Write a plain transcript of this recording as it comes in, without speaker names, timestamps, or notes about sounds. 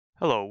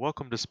Hello,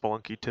 welcome to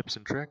Spelunky Tips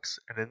and Tricks,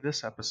 and in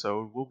this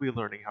episode we'll be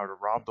learning how to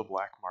rob the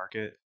black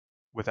market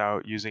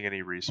without using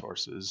any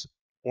resources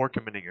or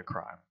committing a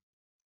crime.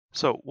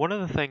 So one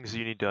of the things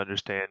you need to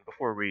understand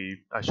before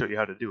I show you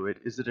how to do it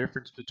is the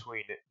difference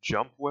between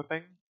jump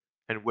whipping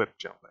and whip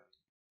jumping.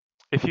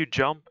 If you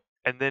jump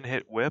and then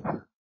hit whip,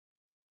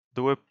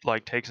 the whip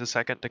takes a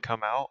second to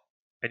come out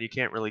and you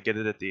can't really get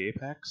it at the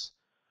apex.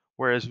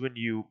 Whereas when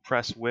you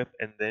press whip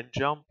and then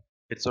jump,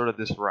 it's sort of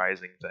this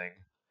rising thing.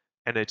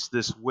 And it's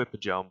this whip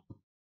jump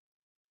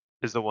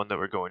is the one that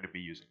we're going to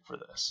be using for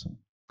this.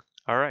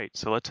 Alright,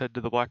 so let's head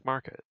to the black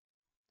market.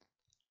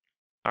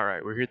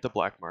 Alright, we're here at the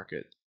black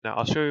market. Now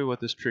I'll show you what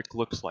this trick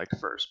looks like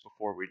first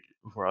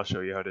before I'll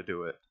show you how to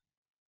do it.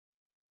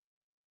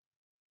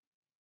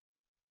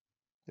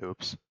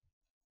 Oops.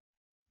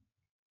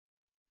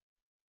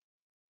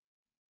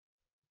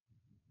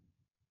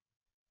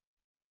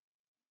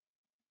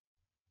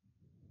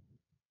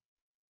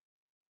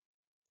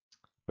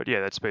 But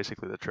yeah, that's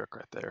basically the trick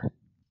right there.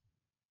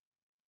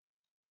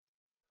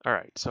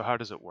 Alright, so how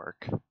does it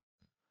work?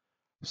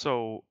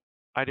 So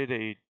I did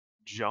a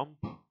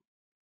jump.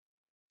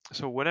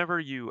 So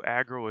whenever you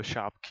aggro a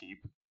shopkeep,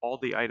 all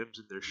the items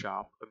in their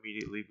shop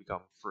immediately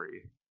become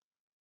free.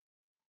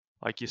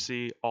 Like you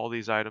see, all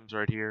these items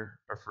right here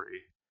are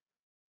free,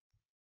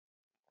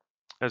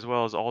 as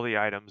well as all the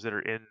items that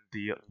are in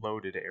the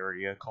loaded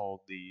area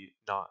called the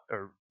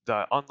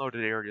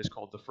unloaded area is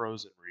called the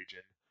frozen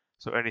region.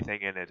 So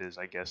anything in it is,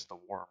 I guess, the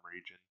warm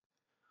region.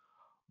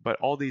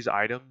 But all these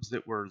items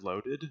that were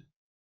loaded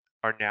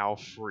are now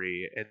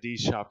free, and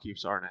these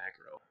shopkeeps aren't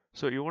aggro.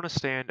 So you want to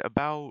stand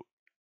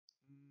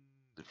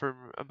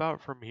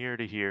from here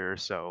to here or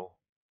so,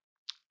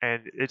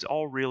 and it's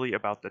all really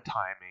about the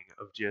timing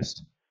of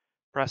just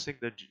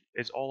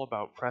it's all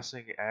about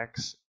pressing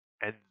X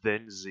and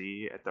then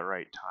Z at the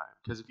right time.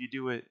 Because if you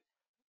do it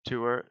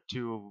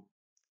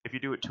if you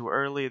do it too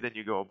early, then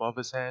you go above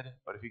his head.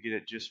 But if you get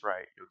it just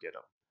right, you'll get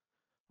him.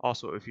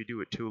 Also, if you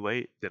do it too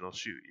late, then he'll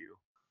shoot you.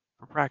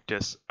 For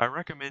practice, I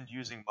recommend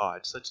using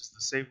mods such as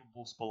the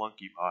Savable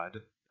Spelunky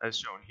mod, as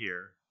shown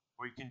here,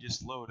 where you can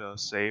just load a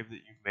save that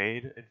you've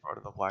made in front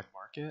of the black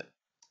market,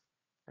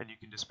 and you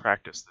can just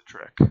practice the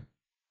trick.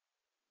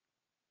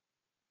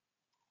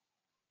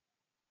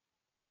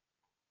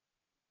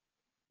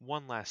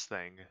 One last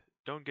thing,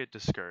 don't get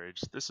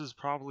discouraged. This is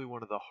probably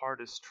one of the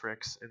hardest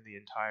tricks in the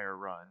entire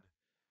run,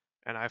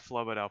 and I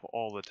flub it up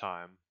all the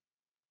time.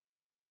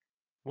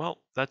 Well,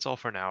 that's all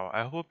for now.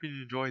 I hope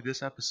you enjoyed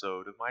this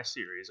episode of my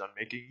series on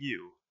making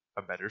you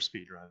a better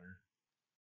speedrunner.